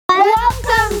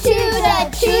Welcome to the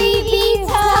Treeby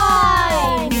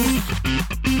Time!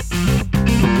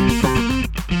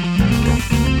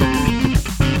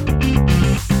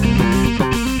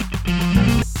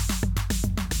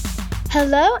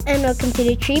 Hello and welcome to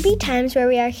the Treeby Times, where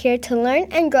we are here to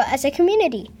learn and grow as a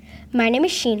community. My name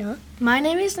is Sheena. My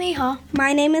name is Neha.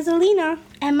 My name is Aleena.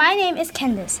 And my name is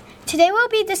Kendice. Today we'll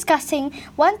be discussing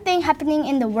one thing happening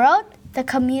in the world, the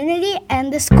community,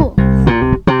 and the school.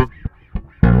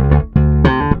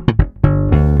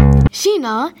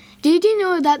 Sheena, did you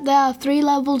know that there are 3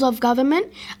 levels of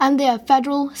government and they are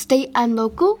federal, state, and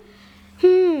local?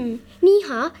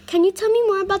 Neha, can you tell me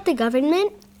more about the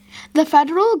government? The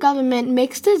federal government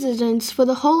makes decisions for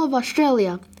the whole of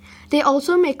Australia. They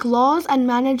also make laws and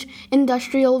manage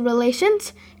industrial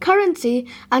relations, currency,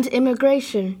 and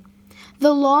immigration.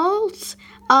 The laws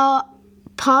are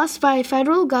passed by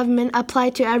federal government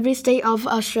apply to every state of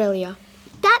Australia.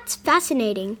 That's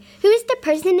fascinating. Who is the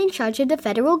person in charge of the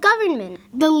federal government?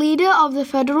 The leader of the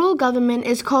federal government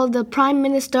is called the Prime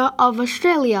Minister of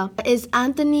Australia. It is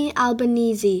Anthony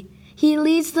Albanese. He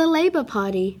leads the Labour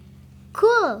Party.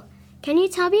 Cool. Can you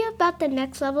tell me about the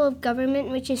next level of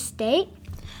government, which is state?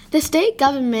 The state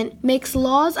government makes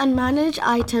laws and manage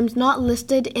items not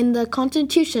listed in the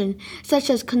Constitution, such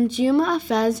as consumer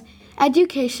affairs,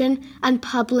 education, and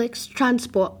public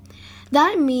transport.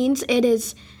 That means it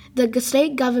is the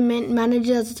state government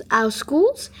manages our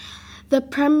schools. The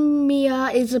Premier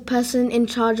is the person in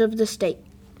charge of the state.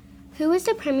 Who is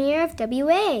the Premier of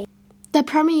WA? The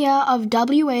Premier of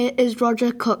WA is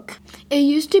Roger Cook. It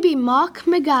used to be Mark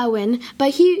McGowan,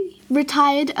 but he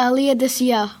retired earlier this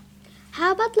year.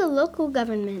 How about the local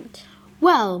government?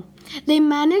 Well, they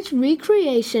manage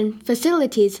recreation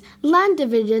facilities, land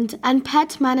divisions, and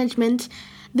pet management.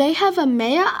 They have a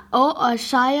mayor or a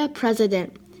shire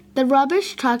president. The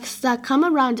rubbish trucks that come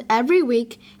around every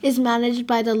week is managed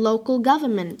by the local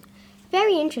government.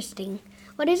 Very interesting.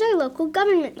 What is our local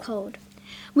government called?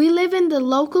 We live in the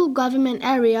local government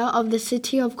area of the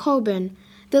city of Coburn.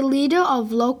 The leader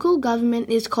of local government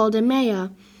is called a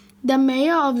mayor. The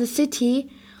mayor of the city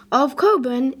of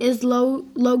Coburn is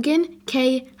Logan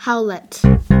K. Howlett.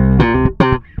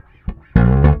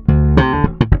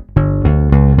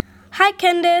 Hi,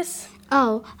 Kendice.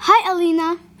 Oh, hi,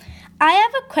 Aleena. I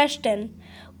have a question.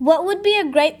 What would be a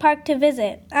great park to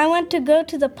visit? I want to go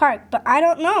to the park, but I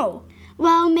don't know.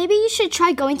 Well, maybe you should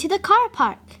try going to the car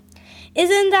park.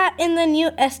 Isn't that in the new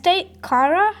estate,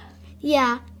 Cara?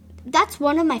 Yeah, that's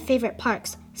one of my favorite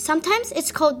parks. Sometimes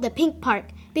it's called the Pink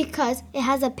Park because it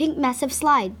has a pink massive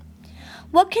slide.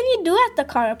 What can you do at the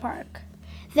Cara Park?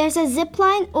 There's a zip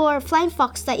line or flying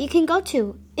fox that you can go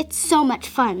to. It's so much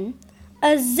fun.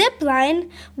 A zip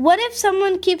line? What if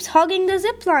someone keeps hogging the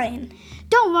zip line?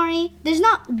 Don't worry, there's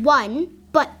not 1,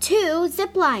 but 2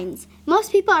 zip lines.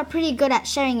 Most people are pretty good at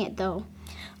sharing it though.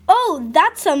 Oh,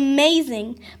 that's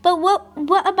amazing. But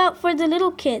what about for the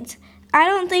little kids? I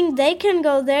don't think they can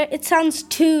go there. It sounds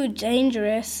too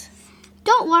dangerous.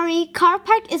 Don't worry, Car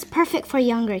Park is perfect for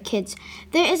younger kids.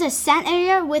 There is a sand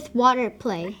area with water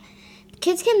play.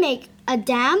 Kids can make a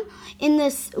dam in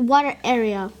this water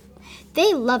area.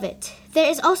 They love it. There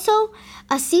is also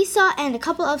a seesaw and a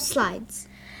couple of slides.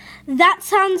 That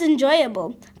sounds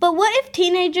enjoyable. But what if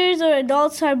teenagers or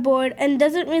adults are bored and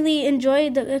doesn't really enjoy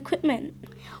the equipment?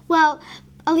 Well,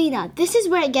 Aleena, this is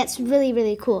where it gets really,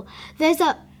 really cool. There's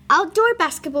an outdoor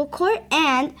basketball court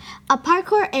and a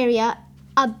parkour area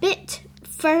a bit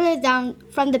further down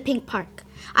from the Pink Park.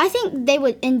 I think they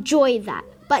would enjoy that,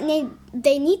 but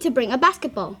they need to bring a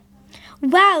basketball.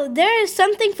 Wow, there is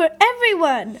something for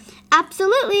everyone.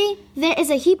 Absolutely. There is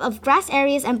a heap of grass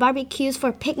areas and barbecues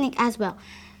for picnic as well.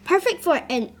 Perfect for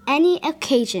any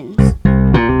occasions.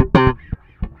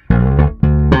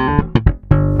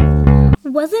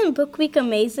 Wasn't Book Week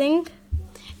amazing?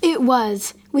 It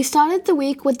was. We started the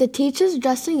week with the teachers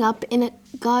dressing up in a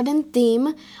garden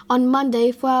theme on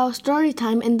Monday for our story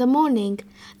time in the morning.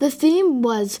 The theme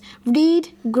was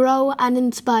Read, Grow, and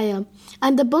Inspire,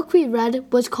 and the book we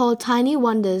read was called Tiny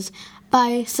Wonders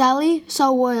by Sally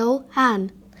Sowell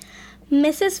Han.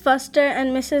 Mrs. Foster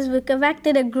and Mrs. Vukovac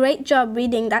did a great job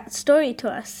reading that story to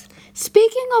us.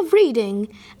 Speaking of reading,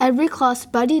 every class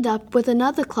buddied up with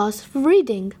another class for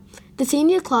reading. The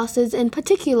senior classes in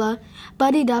particular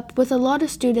buddied up with a lot of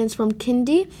students from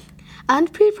kindy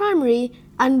and pre-primary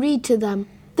and read to them.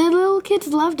 The little kids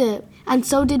loved it, and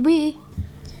so did we.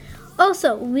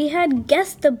 Also, we had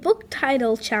guess the book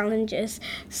title challenges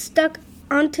stuck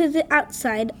onto the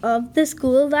outside of the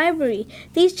school library.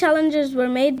 These challenges were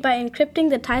made by encrypting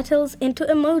the titles into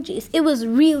emojis. It was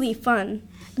really fun.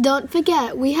 Don't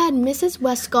forget, we had Mrs.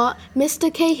 Westcott,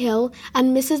 Mr. Cahill,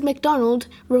 and Mrs. McDonald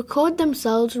record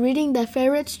themselves reading their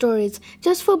favorite stories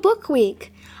just for Book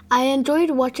Week. I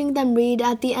enjoyed watching them read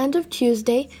at the end of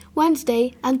Tuesday,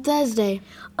 Wednesday, and Thursday.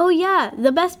 Oh yeah,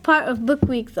 the best part of Book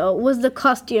Week though was the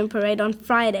costume parade on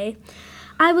Friday.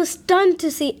 I was stunned to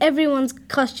see everyone's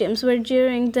costumes were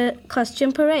during the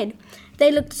costume parade.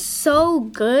 They looked so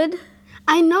good.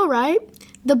 I know, right?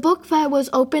 The book fair was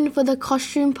open for the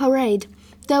costume parade.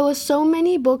 There were so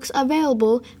many books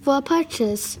available for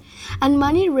purchase, and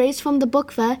money raised from the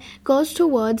book fair goes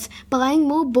towards buying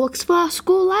more books for our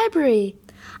school library.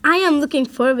 I am looking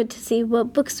forward to see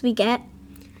what books we get.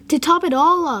 To top it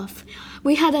all off,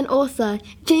 we had an author,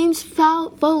 James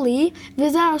Foley,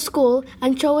 visit our school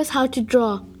and show us how to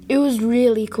draw. It was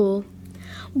really cool.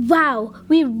 Wow,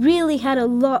 we really had a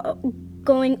lot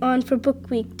going on for Book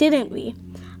Week, didn't we?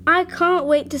 I can't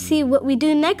wait to see what we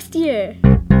do next year.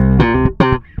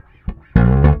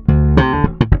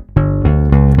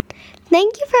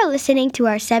 Thank you for listening to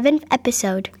our 7th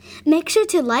episode. Make sure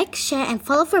to like, share, and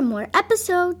follow for more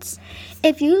episodes.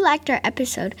 If you liked our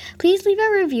episode, please leave a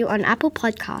review on Apple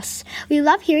Podcasts. We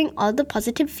love hearing all the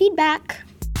positive feedback.